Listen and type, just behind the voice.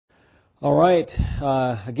All right.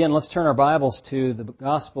 Again, let's turn our Bibles to the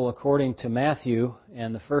Gospel according to Matthew,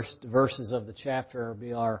 and the first verses of the chapter will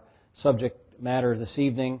be our subject matter this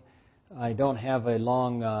evening. I don't have a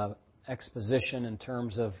long exposition in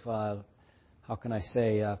terms of,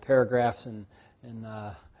 paragraphs and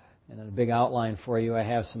a big outline for you. I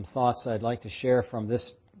have some thoughts I'd like to share from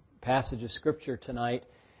this passage of Scripture tonight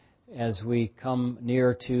as we come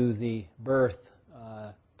near to the birth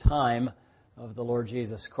time of the Lord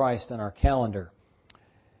Jesus Christ on our calendar.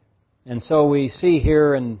 And so we see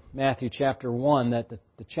here in Matthew chapter 1 that the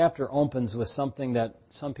chapter opens with something that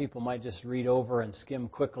some people might just read over and skim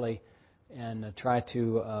quickly and try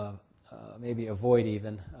to maybe avoid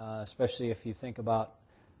even, especially if you think about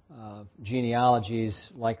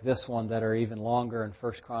genealogies like this one that are even longer in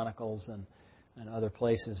 1 Chronicles and other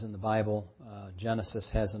places in the Bible.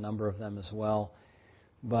 Genesis has a number of them as well.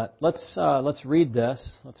 But let's read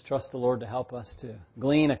this. Let's trust the Lord to help us to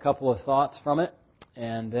glean a couple of thoughts from it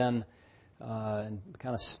and then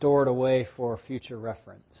kind of store it away for future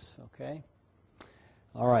reference. Okay?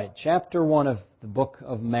 All right. Chapter 1 of the book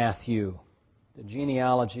of Matthew, the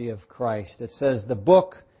genealogy of Christ. It says, "The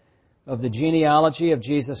book of the genealogy of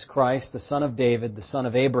Jesus Christ, the son of David, the son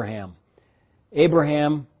of Abraham.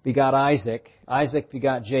 Abraham begot Isaac, Isaac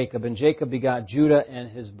begot Jacob, and Jacob begot Judah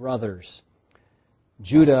and his brothers.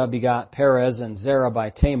 Judah begot Perez and Zerah by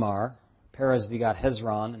Tamar. Perez begot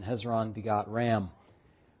Hezron, and Hezron begot Ram.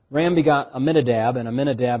 Ram begot Amminadab, and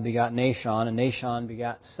Amminadab begot Nahshon, and Nahshon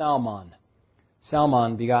begot Salmon.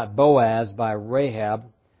 Salmon begot Boaz by Rahab.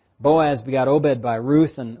 Boaz begot Obed by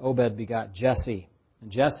Ruth, and Obed begot Jesse. And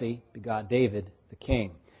Jesse begot David the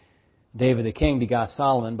king. David the king begot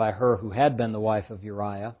Solomon by her who had been the wife of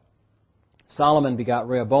Uriah. Solomon begot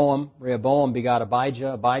Rehoboam. Rehoboam begot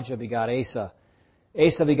Abijah. Abijah begot Asa.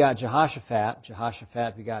 Asa begot Jehoshaphat.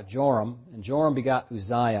 Jehoshaphat begot Joram. And Joram begot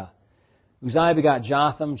Uzziah. Uzziah begot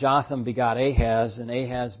Jotham. Jotham begot Ahaz. And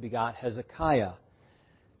Ahaz begot Hezekiah.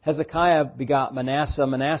 Hezekiah begot Manasseh.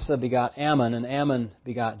 Manasseh begot Ammon. And Ammon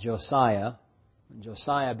begot Josiah. And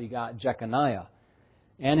Josiah begot Jeconiah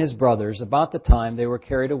and his brothers about the time they were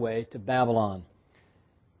carried away to Babylon.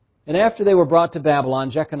 And after they were brought to Babylon,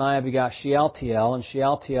 Jeconiah begot Shealtiel. And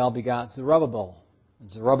Shealtiel begot Zerubbabel. And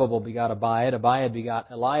Zerubbabel begot Abiad. Abiad begot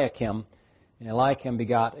Eliakim. And Eliakim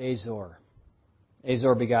begot Azor.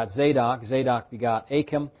 Azor begot Zadok. Zadok begot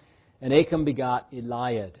Achim. And Achim begot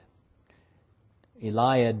Eliad.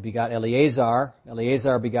 Eliad begot Eleazar.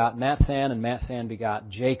 Eleazar begot Matthan. And Matthan begot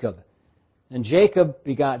Jacob. And Jacob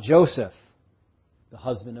begot Joseph, the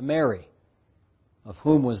husband of Mary, of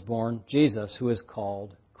whom was born Jesus, who is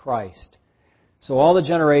called Christ. So all the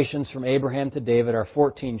generations from Abraham to David are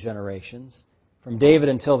 14 generations. From David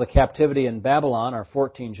until the captivity in Babylon are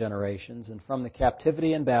 14 generations. And from the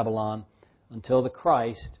captivity in Babylon until the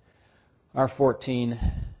Christ are 14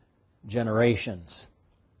 generations.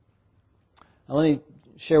 Now let me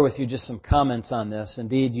share with you just some comments on this.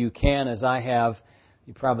 Indeed, you can, as I have,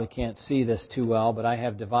 you probably can't see this too well, but I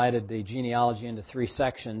have divided the genealogy into 3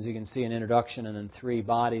 sections. You can see an introduction and then 3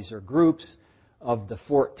 bodies or groups of the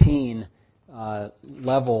 14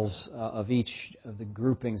 levels of each of the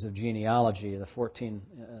groupings of genealogy, the 14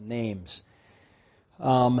 names.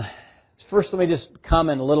 First, let me just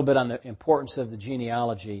comment a little bit on the importance of the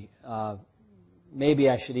genealogy. Maybe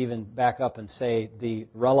I should even back up and say the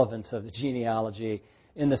relevance of the genealogy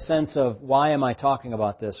in the sense of why am I talking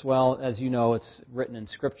about this? Well, as you know, it's written in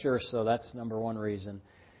Scripture, so that's number one reason.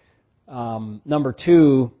 Number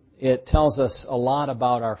 2, it tells us a lot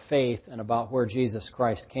about our faith and about where Jesus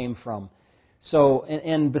Christ came from. So,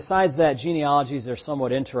 and besides that, genealogies are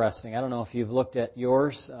somewhat interesting. I don't know if you've looked at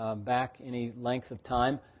yours back any length of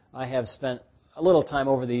time. I have spent a little time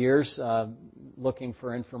over the years looking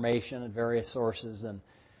for information at various sources, and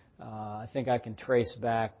I think I can trace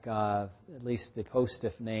back at least the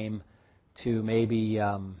Postiff name to maybe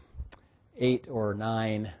 8 or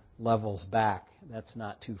 9 levels back. That's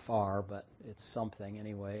not too far, but it's something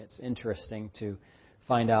anyway. It's interesting to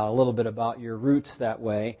find out a little bit about your roots that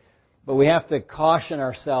way. But we have to caution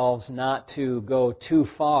ourselves not to go too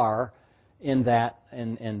far in that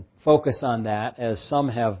and focus on that, as some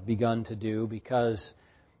have begun to do, because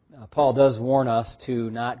Paul does warn us to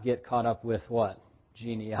not get caught up with what?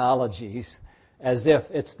 Genealogies, as if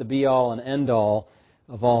it's the be-all and end-all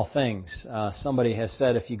of all things. Somebody has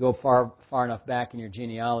said if you go far enough back in your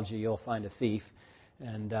genealogy, you'll find a thief,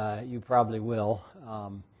 and you probably will.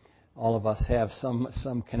 All of us have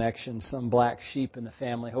some connection, some black sheep in the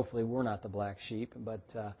family. Hopefully we're not the black sheep. But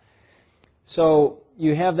so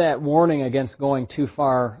you have that warning against going too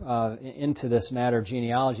far into this matter of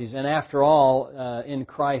genealogies. And after all, in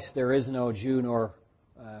Christ there is no Jew nor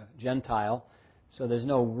Gentile. So there's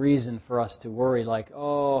no reason for us to worry like,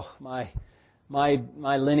 oh, my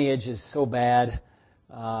lineage is so bad,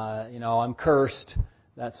 I'm cursed,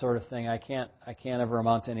 that sort of thing. I can't ever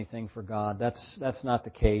amount to anything for God. That's not the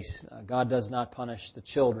case. God does not punish the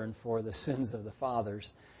children for the sins of the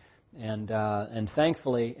fathers, and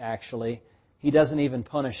thankfully, actually, He doesn't even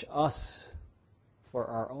punish us for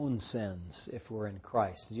our own sins if we're in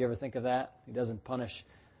Christ. Did you ever think of that? He doesn't punish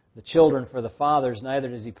the children for the fathers, neither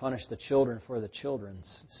does He punish the children for the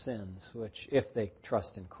children's sins, which, if they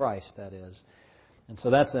trust in Christ, that is. And so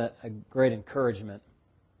that's a great encouragement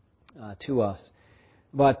to us.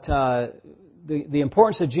 But the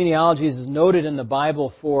importance of genealogies is noted in the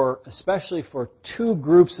Bible especially for two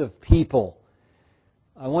groups of people.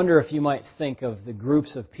 I wonder if you might think of the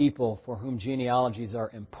groups of people for whom genealogies are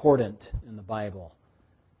important in the Bible.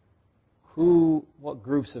 What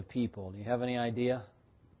groups of people? Do you have any idea?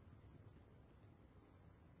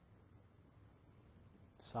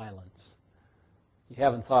 Silence. You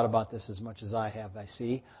haven't thought about this as much as I have, I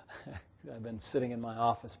see. I've been sitting in my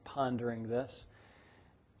office pondering this.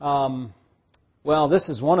 Well, this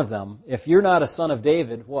is one of them. If you're not a son of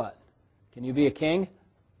David, what? Can you be a king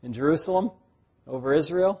in Jerusalem over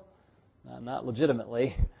Israel? Not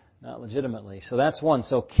legitimately. Not legitimately. So that's one.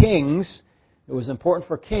 So kings, it was important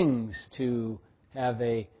for kings to have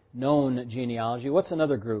a known genealogy. What's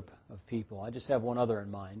another group of people? I just have one other in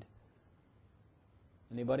mind.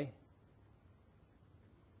 Anybody?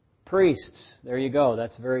 Priests. There you go.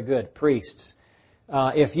 That's very good. Priests.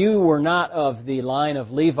 If you were not of the line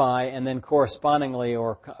of Levi and then correspondingly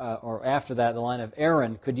or after that the line of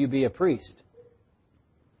Aaron, could you be a priest?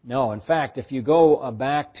 No. In fact, if you go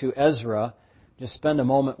back to Ezra, just spend a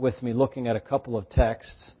moment with me looking at a couple of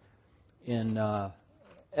texts. In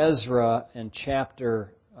Ezra in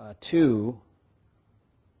chapter 2,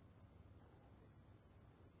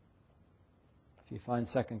 if you find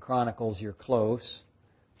 2 Chronicles, you're close.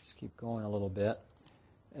 Just keep going a little bit.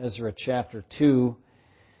 Ezra chapter 2.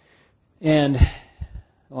 And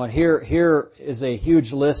here is a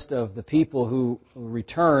huge list of the people who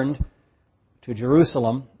returned to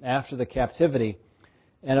Jerusalem after the captivity.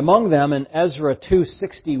 And among them in Ezra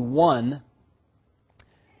 2:61,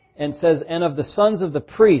 and says, and of the sons of the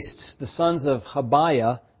priests, the sons of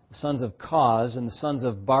Habiah, the sons of Koz, and the sons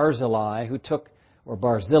of Barzillai, who took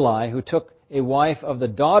a wife of the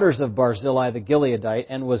daughters of Barzillai the Gileadite,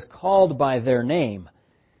 and was called by their name.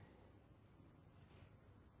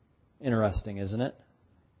 Interesting, isn't it?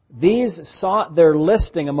 These sought their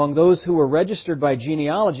listing among those who were registered by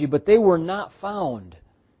genealogy, but they were not found.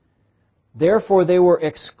 Therefore, they were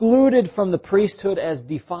excluded from the priesthood as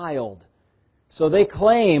defiled. So they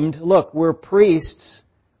claimed, look, we're priests,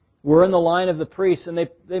 we're in the line of the priests, and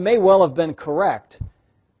they may well have been correct,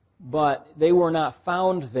 but they were not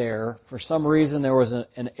found there. For some reason, there was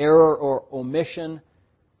an error or omission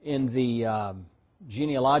in the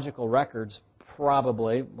genealogical records,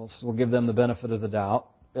 probably. We'll give them the benefit of the doubt.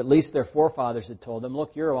 At least their forefathers had told them,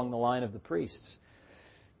 look, you're along the line of the priests.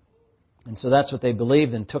 And so that's what they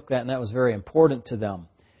believed and took that, and that was very important to them.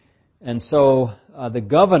 And so the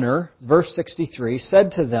governor, verse 63,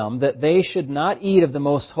 said to them that they should not eat of the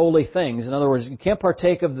most holy things. In other words, you can't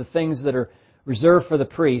partake of the things that are reserved for the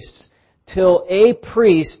priests till a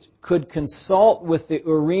priest could consult with the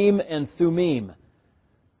Urim and Thummim,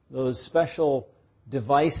 those special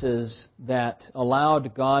devices that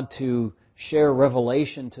allowed God to share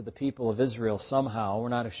revelation to the people of Israel somehow. We're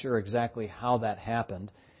not sure exactly how that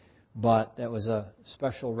happened, but that was a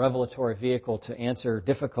special revelatory vehicle to answer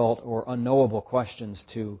difficult or unknowable questions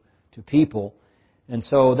to people. And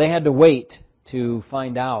so they had to wait to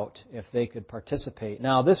find out if they could participate.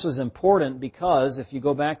 Now, this was important because if you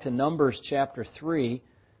go back to Numbers chapter 3,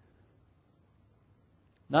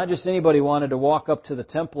 not just anybody wanted to walk up to the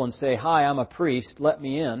temple and say, hi, I'm a priest, let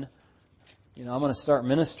me in. I'm going to start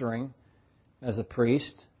ministering as a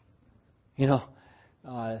priest.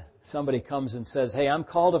 Somebody comes and says, hey, I'm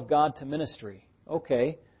called of God to ministry.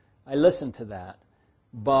 Okay, I listen to that.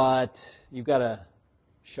 But you've got to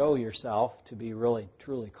show yourself to be really,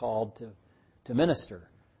 truly called to minister.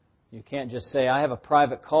 You can't just say, I have a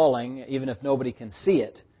private calling, even if nobody can see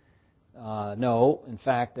it. No, in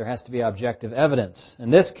fact, there has to be objective evidence.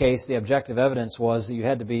 In this case, the objective evidence was that you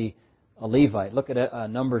had to be a Levite. Look at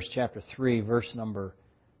Numbers chapter 3, verse number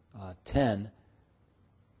 10.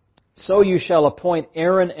 So you shall appoint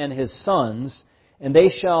Aaron and his sons, and they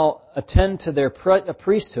shall attend to their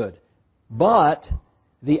priesthood. But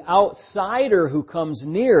the outsider who comes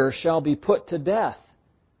near shall be put to death.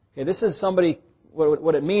 Okay, this is somebody,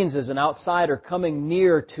 what it means is an outsider coming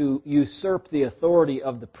near to usurp the authority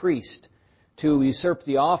of the priest. to usurp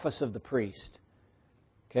the office of the priest.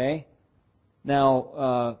 Okay?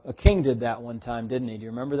 Now, a king did that one time, didn't he? Do you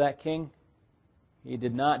remember that king? He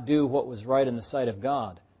did not do what was right in the sight of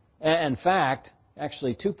God. In fact,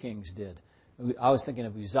 actually 2 kings did. I was thinking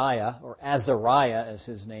of Uzziah, or Azariah as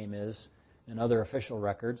his name is, in other official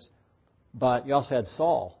records. But you also had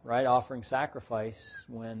Saul, right, offering sacrifice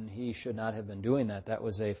when he should not have been doing that. That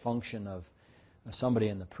was a function of somebody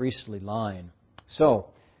in the priestly line.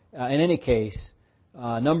 So, in any case,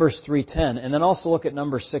 Numbers 3:10, and then also look at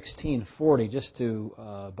Numbers 16:40, just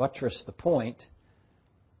to buttress the point.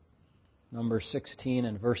 Numbers 16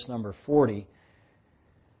 and verse number 40.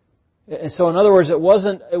 And so, in other words, it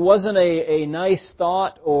wasn't a nice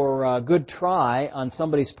thought or a good try on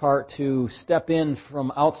somebody's part to step in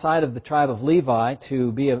from outside of the tribe of Levi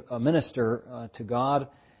to be a minister to God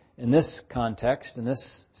in this context, in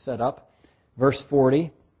this setup. Verse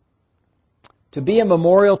 40, to be a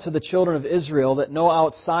memorial to the children of Israel that no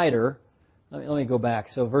outsider... Let me go back.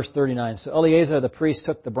 So verse 39. So Eleazar the priest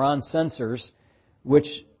took the bronze censers,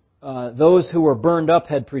 which those who were burned up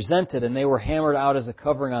had presented, and they were hammered out as a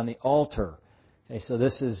covering on the altar. Okay, so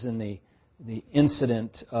this is in the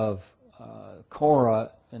incident of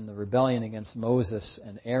Korah and the rebellion against Moses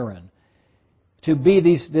and Aaron. To be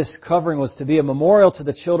this covering was to be a memorial to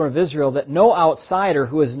the children of Israel that no outsider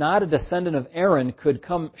who is not a descendant of Aaron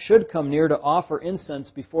should come near to offer incense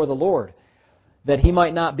before the Lord, that he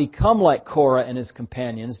might not become like Korah and his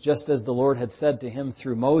companions, just as the Lord had said to him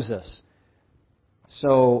through Moses.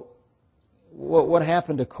 So, what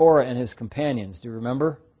happened to Korah and his companions? Do you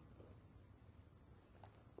remember?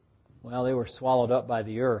 Well, they were swallowed up by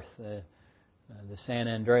the earth. The San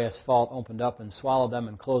Andreas Fault opened up and swallowed them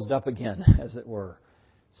and closed up again, as it were.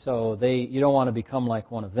 So you don't want to become like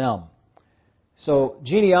one of them. So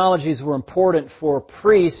genealogies were important for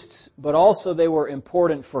priests, but also they were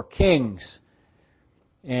important for kings.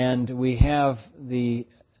 And we have the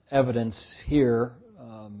evidence here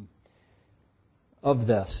of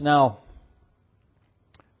this. Now,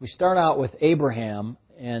 we start out with Abraham,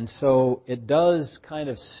 and so it does kind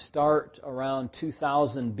of start around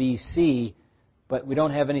 2000 BC, but we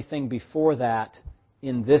don't have anything before that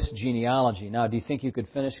in this genealogy. Now, do you think you could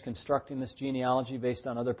finish constructing this genealogy based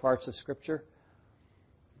on other parts of Scripture?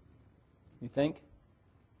 You think?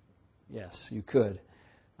 Yes, you could.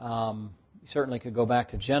 You certainly could go back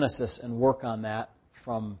to Genesis and work on that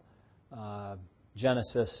from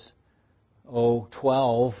Genesis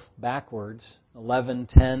 12 backwards, 11,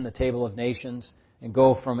 10, the Table of Nations, and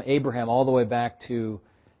go from Abraham all the way back to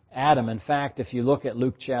Adam. In fact, if you look at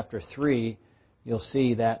Luke chapter 3, you'll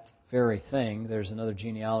see that very thing. There's another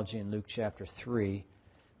genealogy in Luke chapter 3,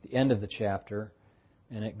 the end of the chapter,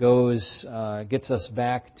 and it gets us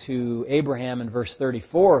back to Abraham in verse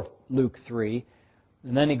 34 of Luke 3,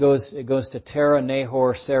 and then it goes to Terah,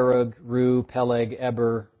 Nahor, Serug, Ru, Peleg,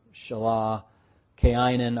 Eber, Shelah,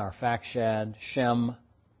 Cainan, Arphaxad, Shem,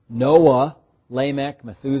 Noah, Lamech,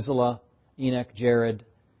 Methuselah, Enoch, Jared,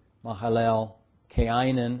 Mahalalel,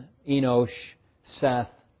 Cainan, Enosh, Seth,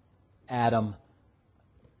 Adam,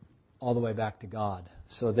 all the way back to God.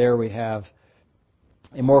 So there we have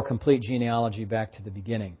a more complete genealogy back to the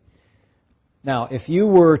beginning. Now, if you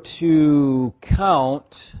were to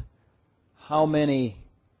count how many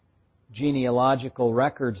genealogical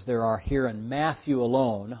records there are here in Matthew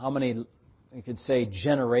alone, how many, you could say,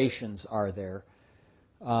 generations are there,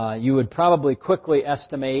 you would probably quickly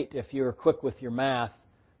estimate, if you were quick with your math,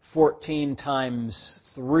 14 times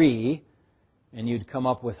 3, and you'd come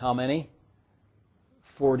up with how many?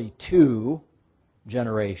 42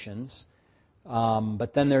 generations.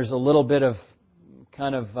 But then there's a little bit of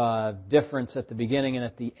kind of difference at the beginning and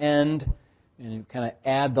at the end, and you kind of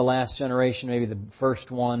add the last generation, maybe the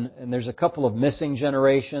first one. And there's a couple of missing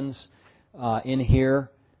generations in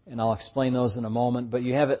here, and I'll explain those in a moment. But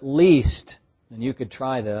you have at least, and you could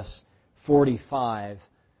try this, 45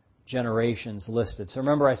 generations listed. So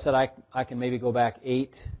remember I said I can maybe go back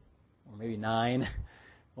 8 or maybe 9.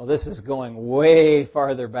 Well, this is going way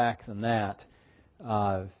farther back than that,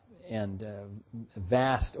 and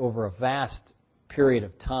over a vast period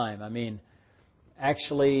of time. I mean,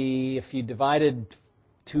 actually, if you divided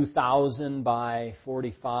 2,000 by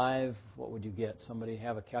 45, what would you get? Somebody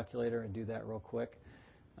have a calculator and do that real quick.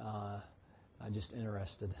 I'm just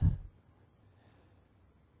interested.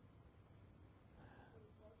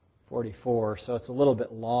 44, so it's a little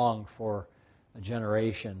bit long for a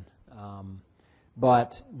generation.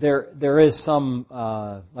 But there is some,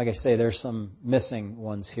 like I say, there's some missing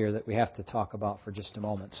ones here that we have to talk about for just a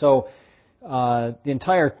moment. So the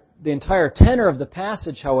entire tenor of the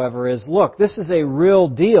passage, however, is, look, this is a real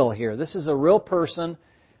deal here. This is a real person.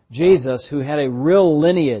 Jesus, who had a real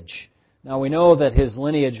lineage. Now we know that his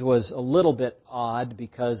lineage was a little bit odd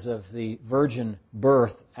because of the virgin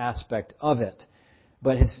birth aspect of it.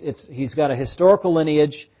 But he's got a historical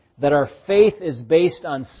lineage, that our faith is based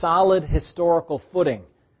on solid historical footing.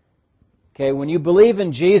 Okay, when you believe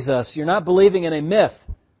in Jesus, you're not believing in a myth.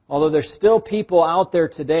 Although there's still people out there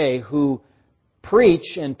today who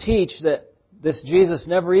preach and teach that this Jesus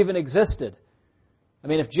never even existed. I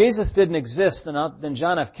mean, if Jesus didn't exist, then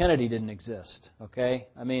John F. Kennedy didn't exist. Okay?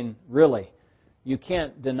 I mean, really. You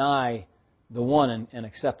can't deny the one and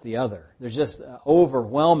accept the other. There's just an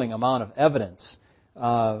overwhelming amount of evidence.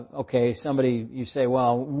 Okay, somebody, you say,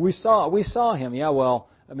 well, we saw him. Yeah, well,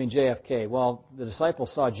 I mean, JFK. Well, the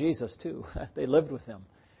disciples saw Jesus too. They lived with him.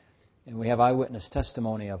 And we have eyewitness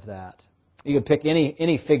testimony of that. You could pick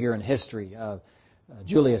any figure in history,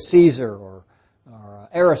 Julius Caesar or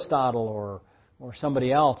Aristotle or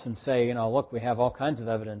somebody else, and say, look, we have all kinds of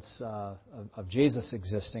evidence of Jesus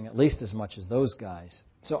existing, at least as much as those guys.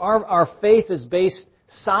 So our faith is based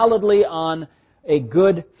solidly on a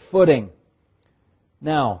good footing.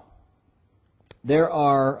 Now, there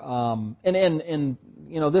are,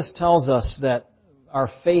 this tells us that our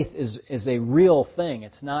faith is a real thing.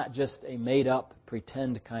 It's not just a made-up,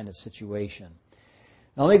 pretend kind of situation.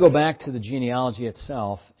 Now, let me go back to the genealogy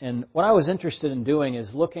itself. And what I was interested in doing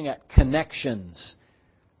is looking at connections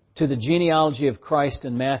to the genealogy of Christ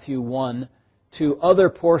in Matthew 1 to other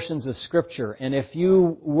portions of Scripture. And if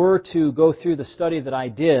you were to go through the study that I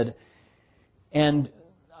did, and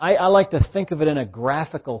I like to think of it in a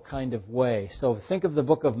graphical kind of way. So think of the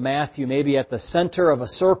book of Matthew maybe at the center of a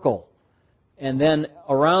circle. And then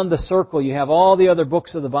around the circle you have all the other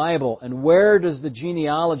books of the Bible. And where does the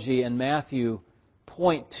genealogy in Matthew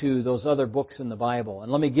point to those other books in the Bible?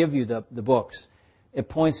 And let me give you the books. It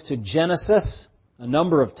points to Genesis a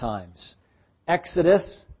number of times.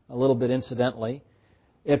 Exodus, a little bit incidentally.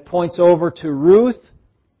 It points over to Ruth,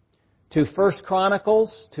 to 1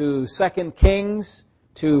 Chronicles, to 2 Kings,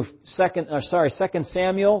 to 2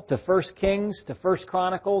 Samuel, to 1 Kings, to 1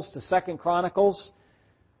 Chronicles, to 2 Chronicles.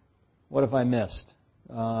 What have I missed?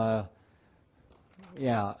 And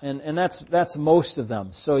that's most of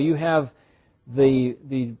them. So you have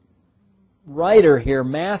the writer here,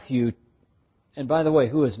 Matthew, and by the way,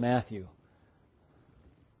 who is Matthew?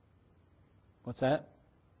 What's that?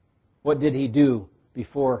 What did he do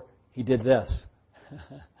before he did this?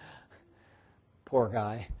 Poor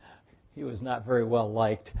guy. He was not very well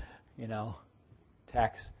liked,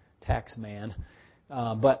 tax man.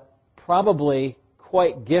 But probably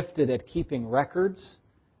quite gifted at keeping records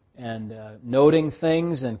and noting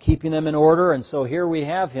things and keeping them in order. And so here we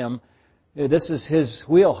have him. This is his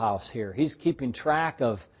wheelhouse here. He's keeping track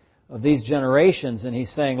of these generations, and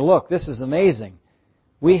he's saying, look, this is amazing.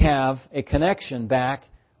 We have a connection back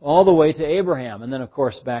all the way to Abraham, and then, of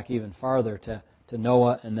course, back even farther to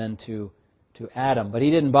Noah and then to Adam. But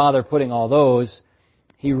he didn't bother putting all those.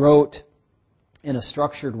 He wrote in a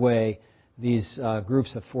structured way these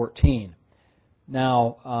groups of 14.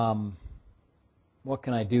 Now, what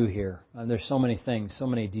can I do here? There's so many things, so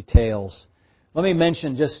many details. Let me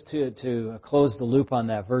mention, just to close the loop on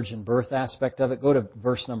that virgin birth aspect of it, go to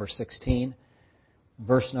verse number 16.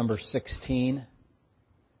 Verse number 16.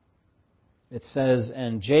 It says,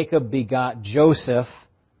 and Jacob begot Joseph.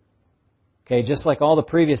 Okay, just like all the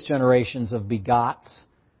previous generations of begots,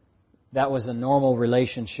 that was a normal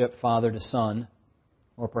relationship, father to son,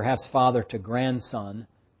 or perhaps father to grandson,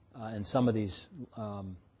 in some of these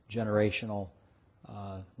generational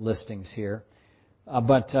listings here.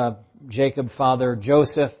 But Jacob fathered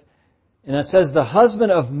Joseph, and it says the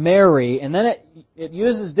husband of Mary, and then it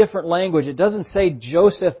uses different language. It doesn't say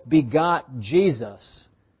Joseph begot Jesus,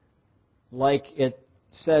 like it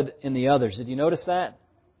said in the others. Did you notice that?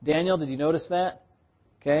 Daniel, did you notice that?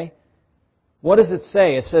 Okay. What does it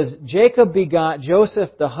say? It says, Jacob begot Joseph,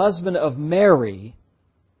 the husband of Mary,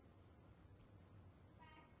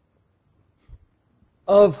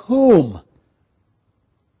 of whom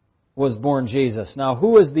was born Jesus. Now,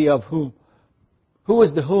 who is the of whom? Who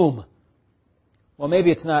is the whom? Well,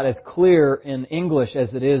 maybe it's not as clear in English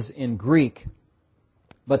as it is in Greek,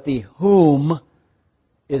 but the whom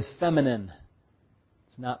is feminine.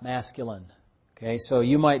 It's not masculine. Okay, so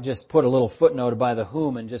you might just put a little footnote by the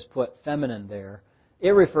whom and just put feminine there. It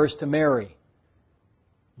refers to Mary.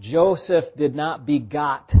 Joseph did not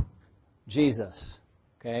begot Jesus.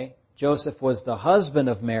 Okay, Joseph was the husband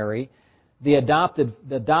of Mary, the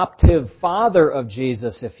adoptive father of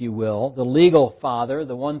Jesus, if you will, the legal father,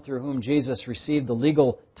 the one through whom Jesus received the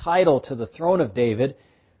legal title to the throne of David,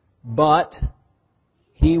 but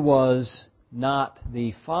he was not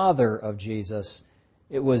the father of Jesus.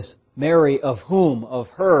 It was Mary, of whom, of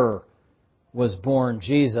her, was born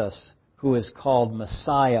Jesus, who is called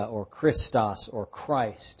Messiah or Christos or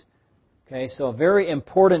Christ. Okay, so a very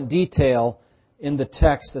important detail in the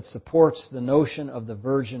text that supports the notion of the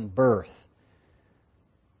virgin birth.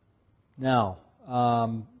 Now,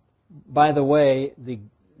 by the way, the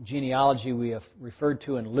genealogy we have referred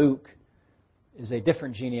to in Luke is a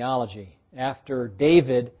different genealogy. After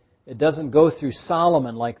David, it doesn't go through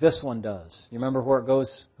Solomon like this one does. You remember who it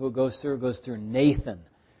goes through? It goes through Nathan.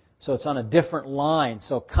 So it's on a different line.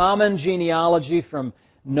 So common genealogy from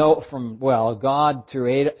God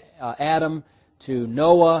through Adam to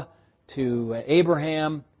Noah to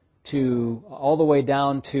Abraham to all the way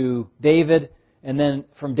down to David. And then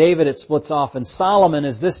from David it splits off. And Solomon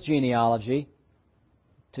is this genealogy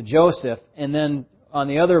to Joseph. And then on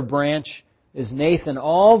the other branch is Nathan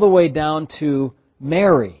all the way down to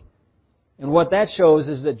Mary. And what that shows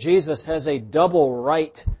is that Jesus has a double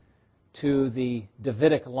right to the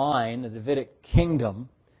Davidic line, the Davidic kingdom.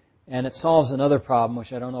 And it solves another problem,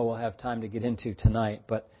 which I don't know we'll have time to get into tonight,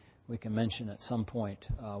 but we can mention at some point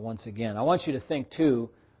once again. I want you to think, too,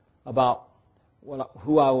 about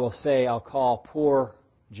who I'll call poor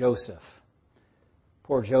Joseph.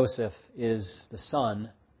 Poor Joseph is the son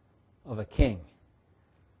of a king.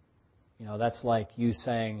 You know, that's like you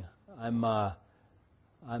saying, I'm a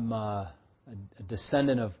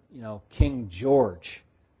descendant of, King George.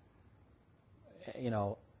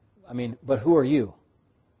 But who are you?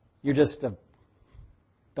 You're just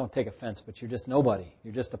don't take offense, but you're just nobody.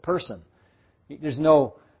 You're just a person. There's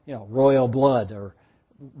no, royal blood or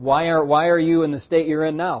why are you in the state you're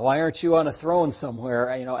in now? Why aren't you on a throne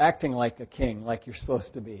somewhere, acting like a king, like you're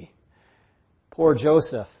supposed to be? Poor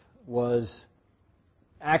Joseph was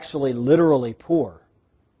actually literally poor.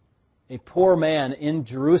 A poor man in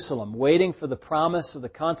Jerusalem, waiting for the promise of the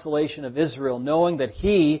consolation of Israel, knowing that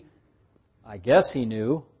I guess he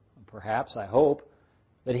knew, perhaps, I hope,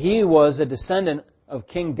 that he was a descendant of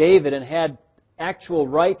King David and had actual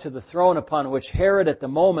right to the throne upon which Herod at the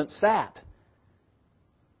moment sat.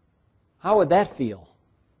 How would that feel?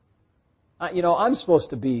 I'm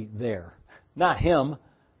supposed to be there, not him.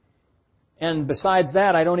 And besides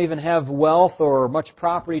that, I don't even have wealth or much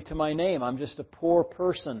property to my name. I'm just a poor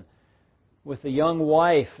person with a young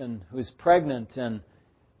wife and who's pregnant, and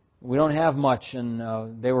we don't have much.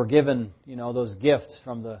 And they were given, those gifts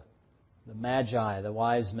from the Magi, the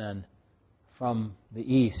wise men from the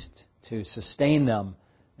east, to sustain them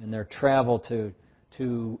in their travel to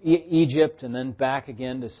Egypt and then back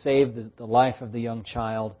again to save the life of the young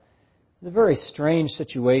child. It's a very strange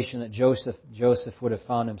situation that Joseph would have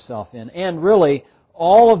found himself in. And really,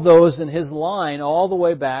 all of those in his line, all the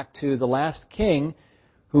way back to the last king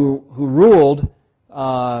who ruled,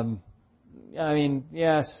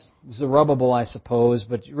 yes, Zerubbabel, I suppose,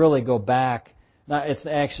 but you really go back.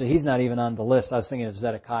 He's not even on the list. I was thinking of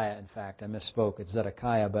Zedekiah, in fact. I misspoke. It's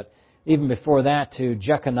Zedekiah. But even before that to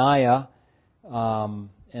Jeconiah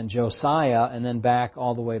and Josiah, and then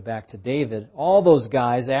all the way back to David. All those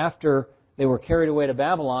guys, after they were carried away to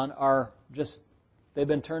Babylon, they've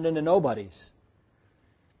been turned into nobodies.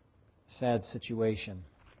 Sad situation.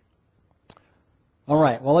 All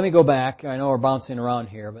right, well, let me go back. I know we're bouncing around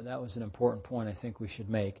here, but that was an important point I think we should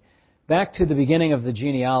make. Back to the beginning of the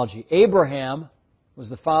genealogy. Abraham was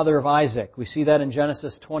the father of Isaac. We see that in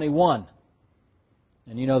Genesis 21.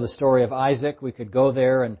 And you know the story of Isaac. We could go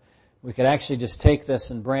there and we could actually just take this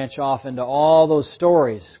and branch off into all those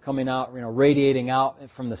stories coming out, radiating out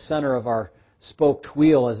from the center of our spoked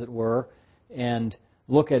wheel, as it were, and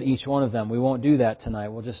look at each one of them. We won't do that tonight.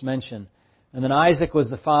 We'll just mention. And then Isaac was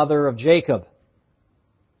the father of Jacob.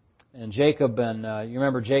 And Jacob, you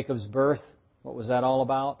remember Jacob's birth? What was that all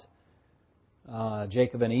about?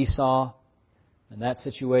 Jacob and Esau and that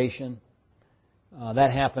situation.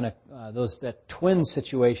 That happened. That twin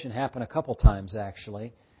situation happened a couple times,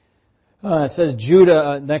 actually. It says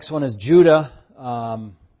Judah. Next one is Judah.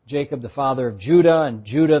 Jacob, the father of Judah, and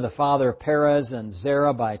Judah, the father of Perez and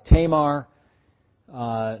Zerah by Tamar.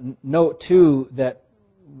 Note too that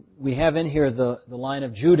we have in here the line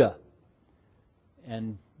of Judah,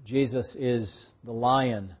 and Jesus is the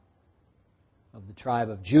Lion of the tribe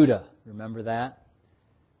of Judah. Remember that?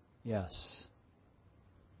 Yes.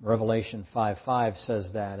 Revelation 5:5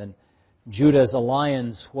 says that. And Judah is a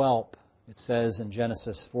lion's whelp, it says in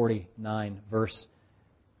Genesis 49, verse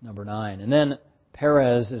number 9. And then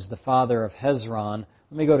Perez is the father of Hezron.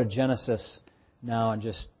 Let me go to Genesis now and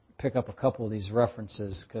just pick up a couple of these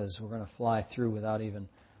references, because we're going to fly through without even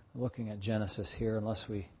looking at Genesis here, unless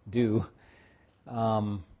we do.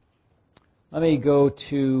 Let me go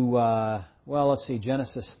to,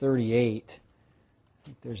 Genesis 38. I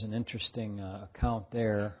think there's an interesting account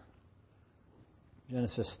there.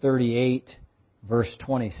 Genesis 38, verse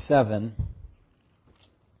 27.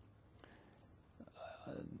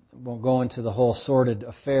 Won't go into the whole sordid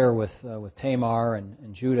affair with Tamar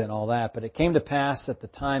and Judah and all that, but it came to pass at the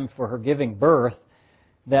time for her giving birth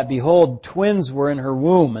that, behold, twins were in her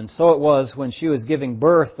womb. And so it was, when she was giving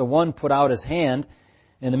birth, the one put out his hand,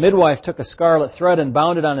 and the midwife took a scarlet thread and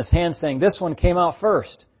bound it on his hand, saying, "This one came out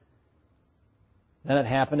first." Then it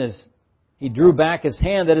happened, as he drew back his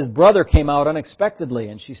hand, that his brother came out unexpectedly.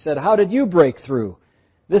 And she said, "How did you break through?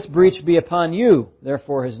 This breach be upon you."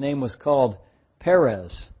 Therefore his name was called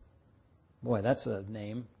Perez. Boy, that's a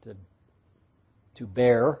name to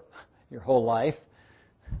bear your whole life.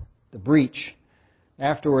 The breach.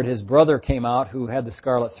 Afterward his brother came out, who had the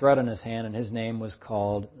scarlet thread in his hand, and his name was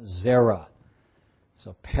called Zerah.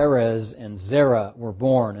 So Perez and Zerah were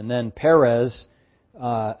born. And then Perez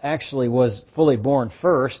actually was fully born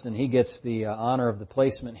first, and he gets the honor of the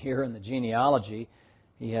placement here in the genealogy.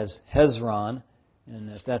 He has Hezron,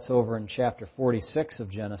 and that's over in chapter 46 of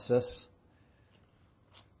Genesis.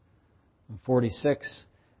 46.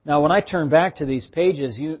 Now, when I turn back to these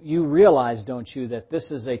pages, you realize, don't you, that this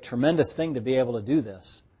is a tremendous thing to be able to do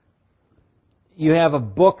this. You have a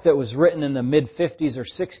book that was written in the mid-50s or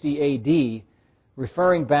 60 A.D.,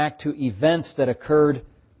 referring back to events that occurred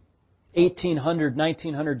 1800,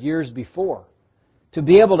 1900 years before. To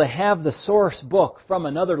be able to have the source book from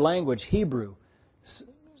another language, Hebrew,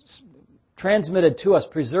 transmitted to us,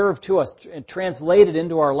 preserved to us, and translated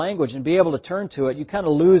into our language, and be able to turn to it, you kind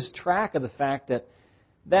of lose track of the fact that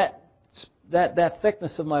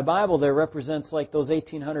thickness of my Bible there represents like those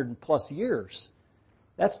 1800 plus years.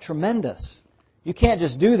 That's tremendous. You can't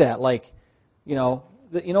just do that like, you know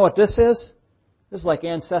what this is? This is like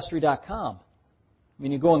Ancestry.com. I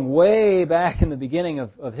mean, you're going way back in the beginning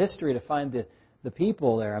of history to find the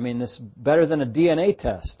people there. I mean, this is better than a DNA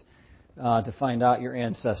test to find out your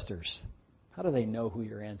ancestors. How do they know who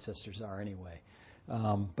your ancestors are anyway?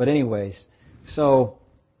 But anyways, so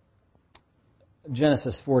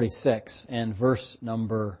Genesis 46 and verse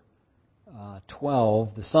number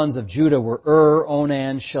 12. The sons of Judah were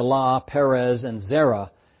Onan, Shelah, Perez, and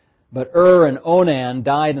Zerah. But and Onan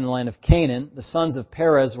died in the land of Canaan. The sons of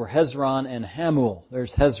Perez were Hezron and Hamul.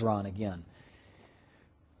 There's Hezron again.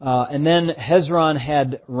 And then Hezron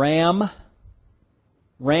had Ram.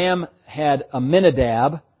 Ram had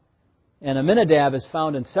Amminadab. And Amminadab is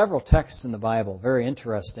found in several texts in the Bible. Very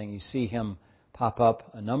interesting. You see him pop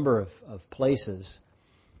up a number of places.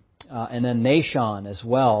 And then Nahshon as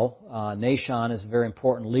well. Nahshon is a very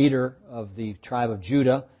important leader of the tribe of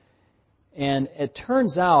Judah. And it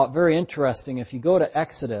turns out, very interesting, if you go to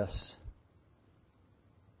Exodus,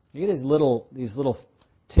 you get these little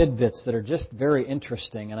tidbits that are just very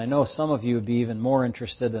interesting. And I know some of you would be even more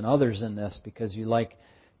interested than others in this because you like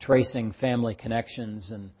tracing family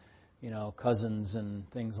connections and cousins and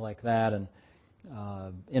things like that, and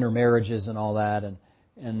intermarriages and all that. And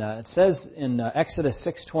it says in Exodus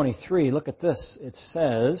 6:23, look at this. It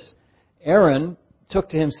says, Aaron took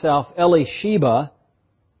to himself Elisheba,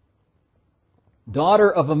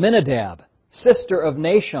 daughter of Amminadab, sister of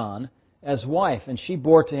Nahshon, as wife, and she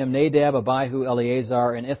bore to him Nadab, Abihu,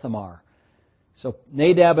 Eleazar, and Ithamar. So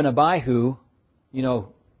Nadab and Abihu, you know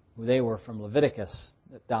who they were from Leviticus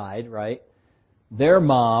that died, right? Their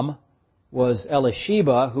mom was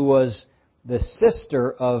Elisheba, who was the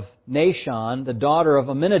sister of Nahshon, the daughter of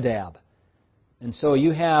Amminadab. And so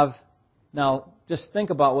you have, now just think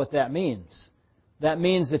about what that means. That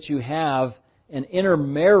means that you have an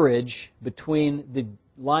intermarriage between the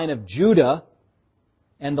line of Judah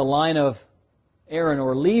and the line of Aaron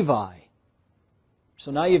or Levi.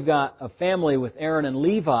 So now you've got a family with Aaron and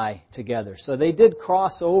Levi together. So they did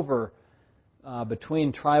cross over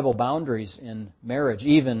between tribal boundaries in marriage,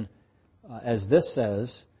 even as this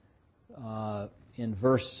says in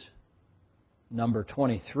verse number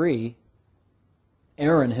 23,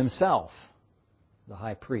 Aaron himself, the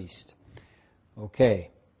high priest.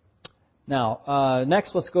 Okay. Now,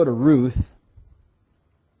 next let's go to Ruth.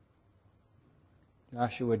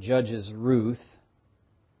 Joshua judges Ruth,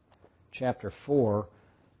 chapter 4.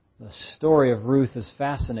 The story of Ruth is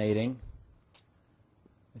fascinating.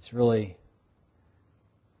 It's really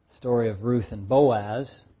the story of Ruth and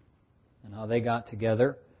Boaz and how they got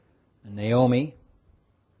together, and Naomi.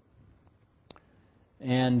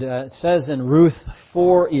 And it says in Ruth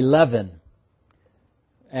 4:11,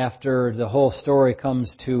 after the whole story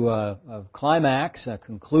comes to a climax, a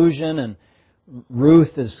conclusion, and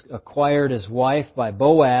Ruth is acquired as wife by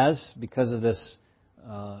Boaz because of this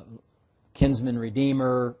kinsman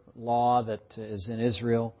redeemer law that is in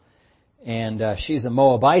Israel. And she's a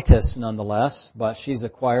Moabitess nonetheless, but she's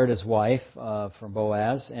acquired his wife from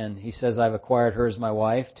Boaz. And he says, I've acquired her as my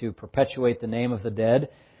wife to perpetuate the name of the dead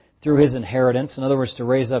through his inheritance. In other words, to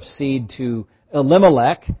raise up seed to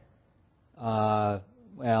Elimelech, to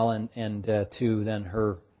then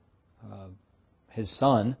her, his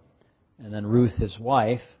son, and then Ruth his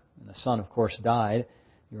wife. And the son, of course, died,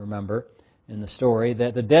 you remember, in the story,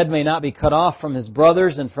 that the dead may not be cut off from his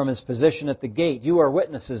brothers and from his position at the gate. You are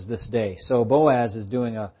witnesses this day. So Boaz is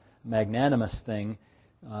doing a magnanimous thing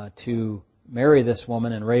to marry this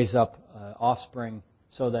woman and raise up offspring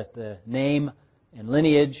so that the name and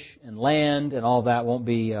lineage and land and all that won't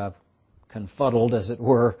be confuddled, as it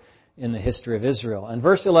were, in the history of Israel. And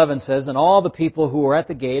verse 11 says, And all the people who were at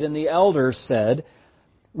the gate and the elders said,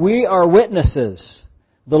 We are witnesses.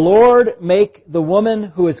 The Lord make the woman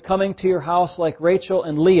who is coming to your house like Rachel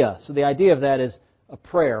and Leah. So the idea of that is a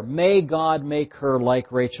prayer. May God make her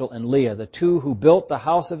like Rachel and Leah, the two who built the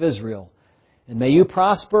house of Israel. And may you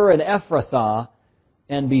prosper in Ephrathah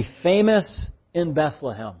and be famous in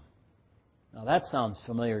Bethlehem. Now that sounds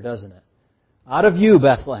familiar, doesn't it? Out of you,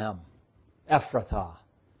 Bethlehem, Ephrathah,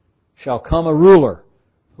 shall come a ruler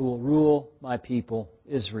who will rule my people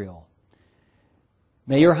Israel.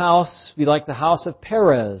 May your house be like the house of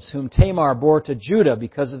Perez, whom Tamar bore to Judah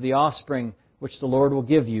because of the offspring which the Lord will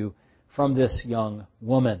give you from this young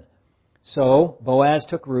woman. So Boaz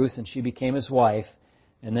took Ruth, and she became his wife,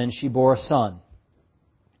 and then she bore a son.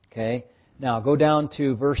 Okay? Now go down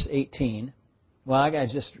to verse 18. Well, I got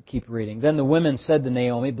to just keep reading. Then the women said to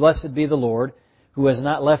Naomi, Blessed be the Lord, who has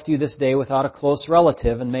not left you this day without a close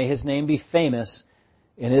relative, and may his name be famous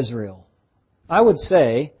in Israel. I would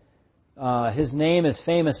say his name is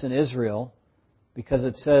famous in Israel because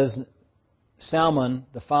it says Salmon,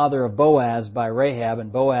 the father of Boaz by Rahab,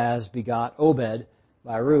 and Boaz begot Obed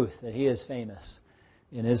by Ruth, that he is famous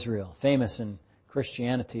in Israel, famous in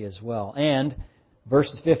Christianity as well. And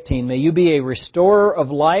verse 15, May you be a restorer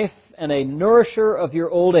of life and a nourisher of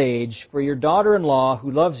your old age, for your daughter-in-law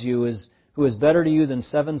who loves you, who is better to you than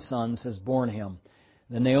 7 sons, has borne him.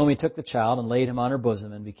 Then Naomi took the child and laid him on her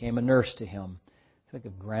bosom and became a nurse to him. Think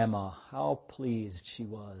of Grandma, how pleased she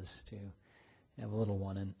was to have a little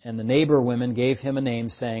one. And the neighbor women gave him a name,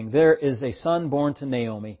 saying, There is a son born to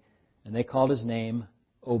Naomi, and they called his name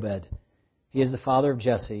Obed. He is the father of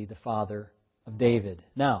Jesse, the father of David.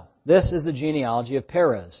 Now, this is the genealogy of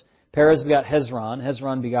Perez. Perez begot Hezron,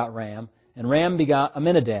 Hezron begot Ram, and Ram begot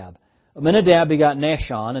Amminadab. Amminadab begot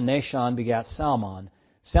Nahshon, and Nahshon begot Salmon.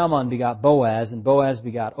 Salmon begot Boaz, and Boaz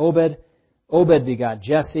begot Obed. Obed begot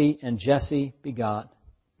Jesse, and Jesse begot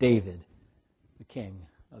David, the king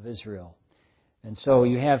of Israel. And so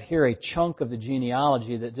you have here a chunk of the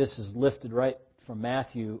genealogy that just is lifted right from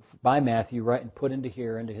Matthew, by Matthew, right, and put into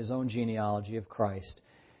here, into his own genealogy of Christ.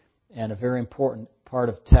 And a very important part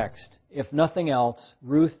of text. If nothing else,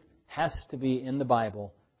 Ruth has to be in the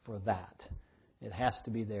Bible for that. It has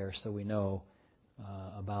to be there so we know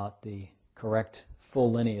about the correct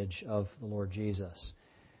full lineage of the Lord Jesus.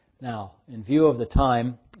 Now, in view of the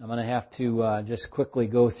time, I'm going to have to just quickly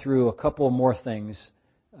go through a couple more things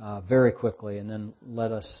very quickly, and then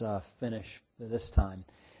let us finish this time.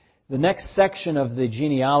 The next section of the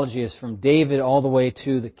genealogy is from David all the way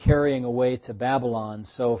to the carrying away to Babylon.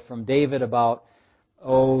 So from David about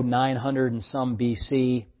 900 and some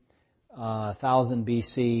BC, 1000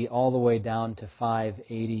 BC, all the way down to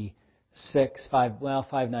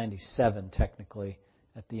 597 technically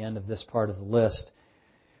at the end of this part of the list.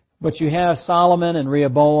 But you have Solomon and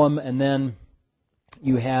Rehoboam, and then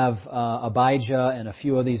you have Abijah and a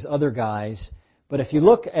few of these other guys. But if you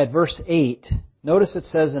look at verse 8, notice it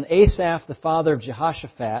says, And Asaph the father of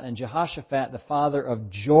Jehoshaphat, and Jehoshaphat the father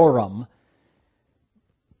of Joram.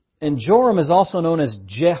 And Joram is also known as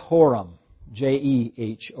Jehoram,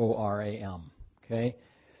 Jehoram. Okay?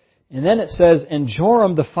 And then it says, And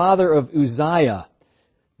Joram the father of Uzziah,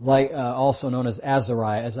 also known as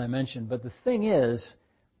Azariah, as I mentioned. But the thing is,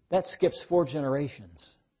 that skips 4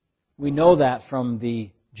 generations. We know that from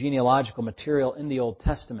the genealogical material in the Old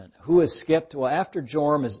Testament. Who is skipped? Well, after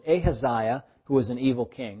Joram is Ahaziah, who was an evil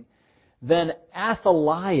king. Then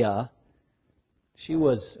Athaliah, she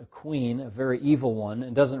was a queen, a very evil one,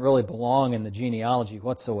 and doesn't really belong in the genealogy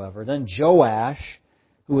whatsoever. Then Joash,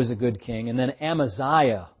 who was a good king. And then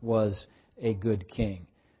Amaziah was a good king.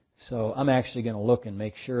 So I'm actually going to look and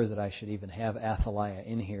make sure that I should even have Athaliah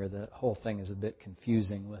in here. The whole thing is a bit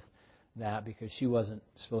confusing with that because she wasn't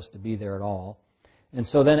supposed to be there at all. And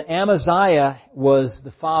so then Amaziah was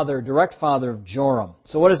the direct father of Joram.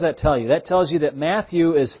 So what does that tell you? That tells you that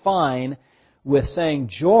Matthew is fine with saying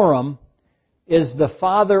Joram is the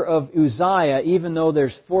father of Uzziah, even though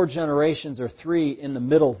there's 4 generations or 3 in the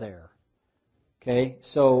middle there. Okay,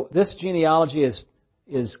 so this genealogy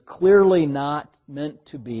is clearly not meant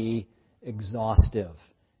to be exhaustive.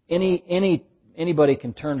 Anybody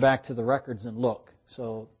can turn back to the records and look.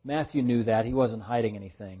 So Matthew knew that. He wasn't hiding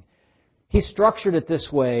anything. He structured it this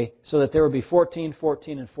way so that there would be 14,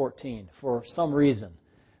 14, and 14 for some reason.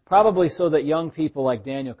 Probably so that young people like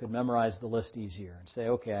Daniel could memorize the list easier and say,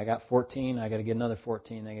 okay, I got 14, I got to get another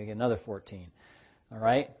 14, I got to get another 14. All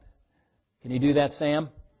right? Can you do that, Sam?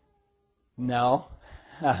 No?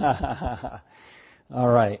 All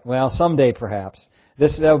right. Well, someday perhaps.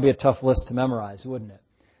 That would be a tough list to memorize, wouldn't it?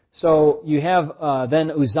 So you have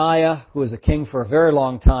then Uzziah, who was a king for a very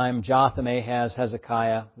long time. Jotham, Ahaz,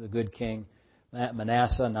 Hezekiah, the good king.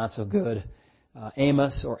 Manasseh, not so good.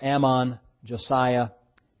 Amos or Ammon, Josiah.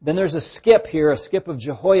 Then there's a skip here, a skip of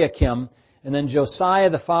Jehoiakim. And then Josiah,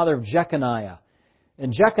 the father of Jeconiah.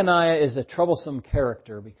 And Jeconiah is a troublesome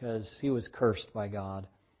character because he was cursed by God.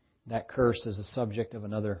 That curse is a subject of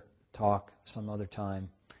another talk some other time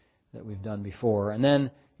that we've done before. And then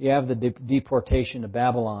you have the deportation to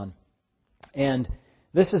Babylon. And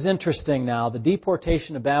this is interesting now. The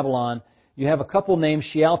deportation to Babylon, you have a couple named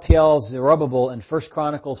Shealtiel, Zerubbabel in 1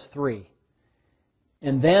 Chronicles 3.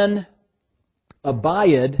 And then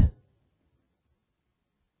Abiad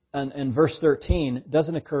in verse 13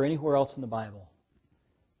 doesn't occur anywhere else in the Bible.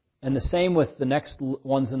 And the same with the next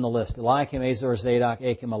ones in the list. Eliakim, Azor, Zadok,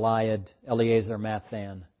 Achim, Eliad, Eleazar,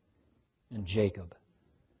 Mathan, and Jacob.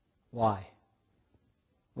 Why?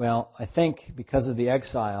 Well, I think because of the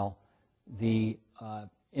exile, the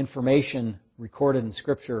information recorded in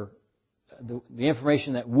Scripture, the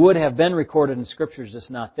information that would have been recorded in Scripture is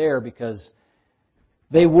just not there because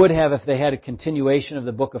they would have, if they had a continuation of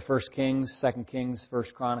the book of 1 Kings, 2 Kings, 1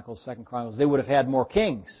 Chronicles, 2 Chronicles, they would have had more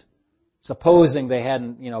kings. Supposing they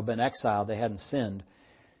hadn't, been exiled, they hadn't sinned.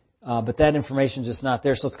 But that information is just not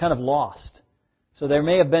there, so it's kind of lost. So there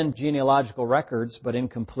may have been genealogical records, but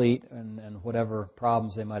incomplete, and whatever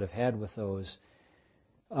problems they might have had with those.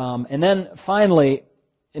 And then finally,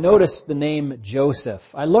 notice the name Joseph.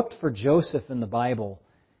 I looked for Joseph in the Bible,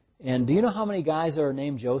 and do you know how many guys are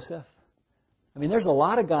named Joseph? I mean, there's a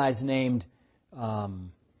lot of guys named, Ahaz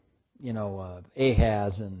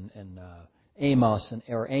and Amos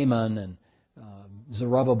or Amon and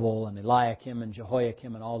Zerubbabel and Eliakim and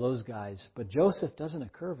Jehoiakim and all those guys. But Joseph doesn't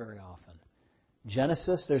occur very often.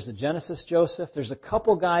 Genesis, there's the Genesis Joseph. There's a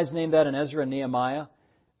couple guys named that in Ezra and Nehemiah.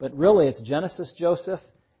 But really it's Genesis Joseph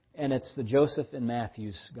and it's the Joseph in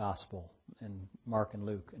Matthew's Gospel and Mark and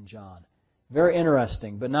Luke and John. Very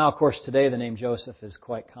interesting. But now, of course, today the name Joseph is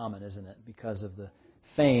quite common, isn't it? Because of the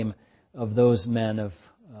fame of those men of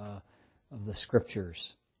the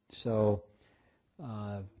Scriptures. So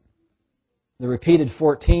the repeated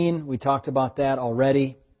 14, we talked about that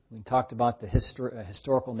already. We talked about the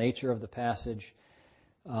historical nature of the passage.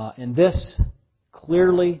 And this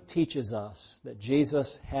clearly teaches us that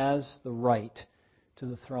Jesus has the right to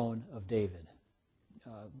the throne of David.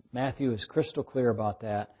 Matthew is crystal clear about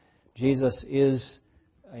that. Jesus is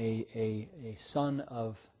a son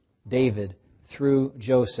of David through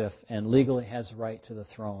Joseph and legally has right to the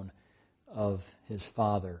throne of his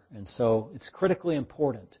father. And so it's critically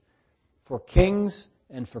important for kings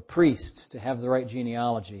and for priests to have the right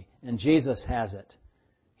genealogy. And Jesus has it.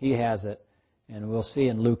 He has it. And we'll see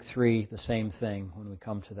in Luke 3 the same thing when we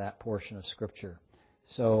come to that portion of Scripture.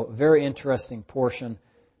 So a very interesting portion,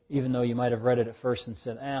 even though you might have read it at first and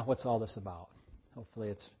said, what's all this about? Hopefully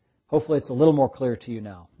it's a little more clear to you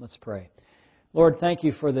now. Let's pray. Lord, thank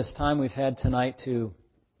you for this time we've had tonight to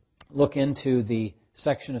look into the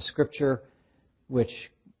section of Scripture which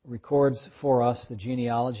records for us the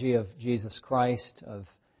genealogy of Jesus Christ, of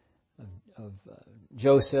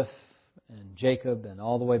Joseph and Jacob, and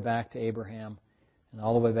all the way back to Abraham, and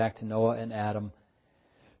all the way back to Noah and Adam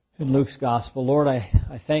in Luke's Gospel. Lord,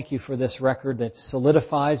 I thank you for this record that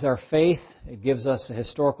solidifies our faith. It gives us a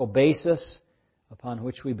historical basis upon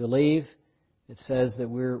which we believe. It says that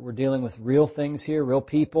we're dealing with real things here, real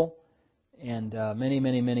people, and many,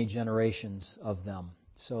 many, many generations of them.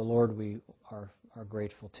 So, Lord, we are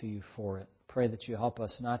grateful to you for it. Pray that you help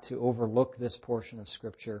us not to overlook this portion of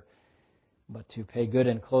Scripture, but to pay good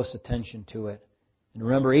and close attention to it. And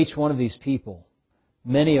remember, each one of these people,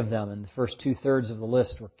 many of them in the first 2/3 of the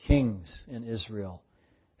list were kings in Israel,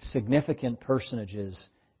 significant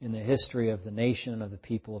personages in the history of the nation and of the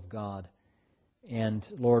people of God. And,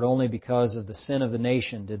 Lord, only because of the sin of the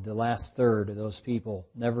nation did the last third of those people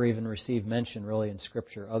never even receive mention really in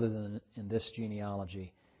Scripture other than in this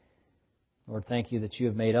genealogy. Lord, thank you that you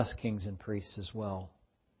have made us kings and priests as well.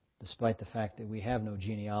 despite the fact that we have no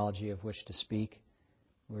genealogy of which to speak.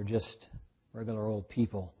 We're just regular old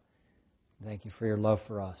people. Thank you for your love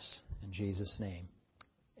for us. In Jesus' name,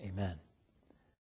 amen.